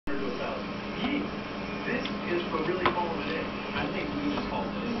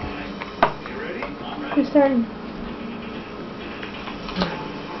Who's starting?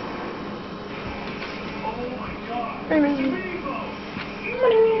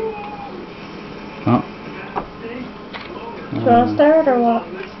 Oh. Do you want to start or what?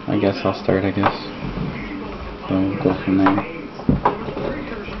 I guess I'll start, I guess. So we'll go from there.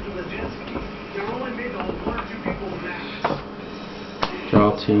 Draw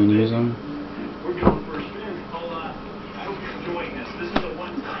two and use them.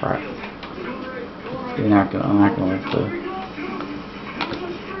 Crap. I'm not gonna work the...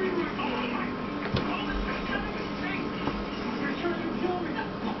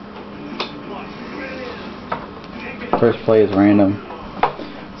 First play is random,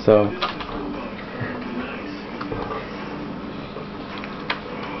 so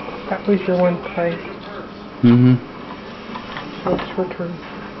that was your one play. So it's your turn.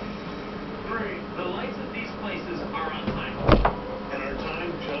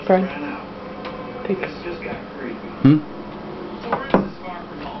 Fine. Take it.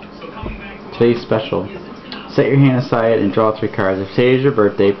 Today's special. Set your hand aside and draw 3 cards. If today is your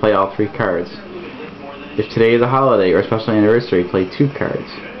birthday, play all 3 cards. If today is a holiday or special anniversary, play 2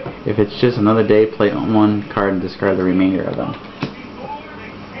 cards. If it's just another day, play 1 card and discard the remainder of them.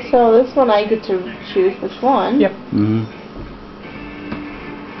 So this one I get to choose which one. Yep.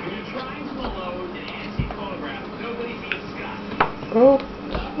 Oh.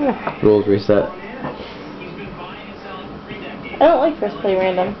 Yeah. Rules reset. I don't like first play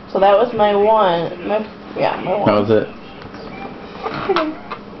random, so that was my one. My one. That was it.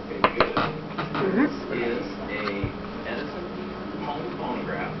 This is a Edison home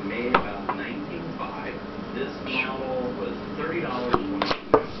phonograph made about 1905. This model was $30.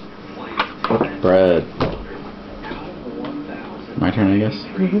 Bread. My turn, I guess.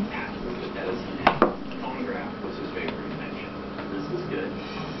 Edison phonograph was his favorite invention. This is good.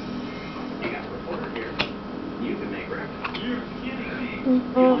 You got a reporter here. You can make records. You're kidding me.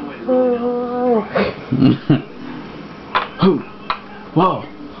 The only way to really know. Whoa!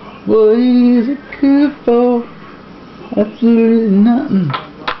 What is it good for? Absolutely nothing.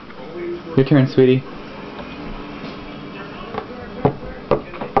 Your turn, sweetie.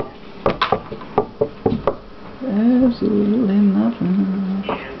 Absolutely nothing.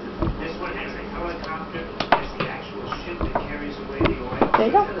 There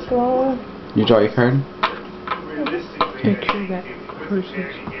you go. You draw your card? Make sure that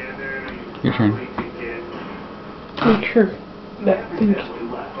person's... Your turn. Make sure that thing's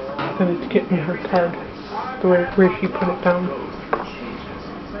gonna get me her card. The way where she put it down.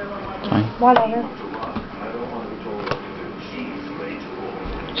 Fine. Whatever.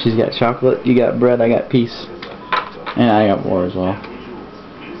 She's got chocolate, you got bread, I got peace. And I got war as well.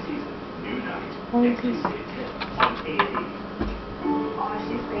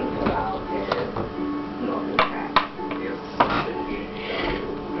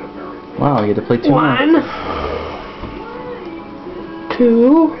 Wow, I get to play 2 more. 1,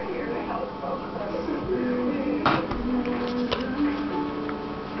 2.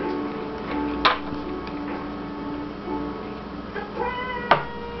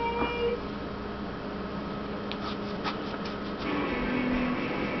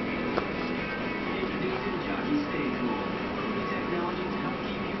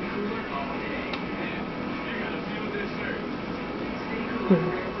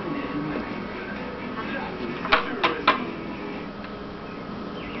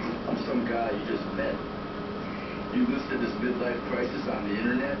 Some guy you just met. You listed this midlife crisis on the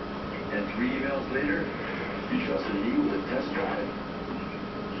internet, and 3 emails later, you trusted me with a test drive.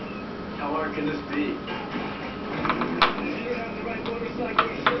 How hard can this be?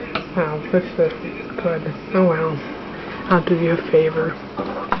 Wow, this is good. Oh well. I'll do you a favor.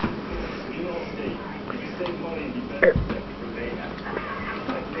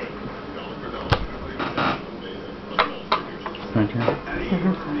 My turn.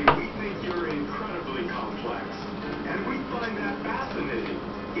 We think you're incredibly complex, and we find that fascinating.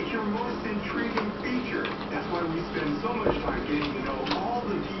 It's your most intriguing feature. That's why we spend so much time getting to know all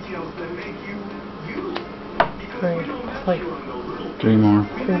the details that make you, you. Because we don't measure on the little 3 more.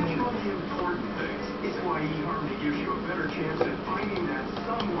 we measure on the important things. It's why eHarmony gives you a better chance at finding that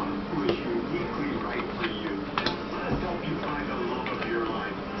someone who is uniquely right for you. Let us help you find the love of your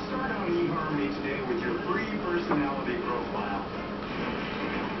life. Start on eHarmony today with your free personality profile.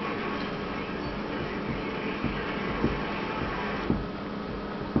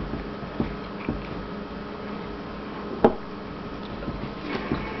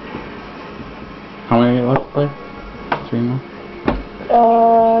 How many left to play? 3 more?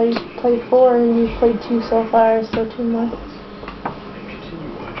 you played 4 and you've played 2 so far, so 2 more.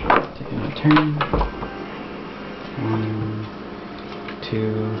 Taking my turn. 1,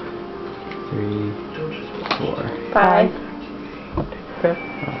 2, 3, 4. 5. Fifth.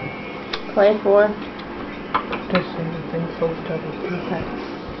 Play 4. Just say the thing so double. Okay.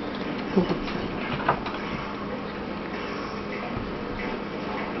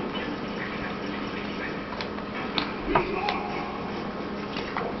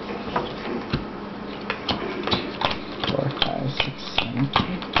 4, 5, 6, 7,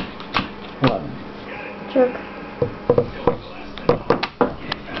 11. Jerk.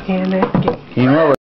 And that game. Game over.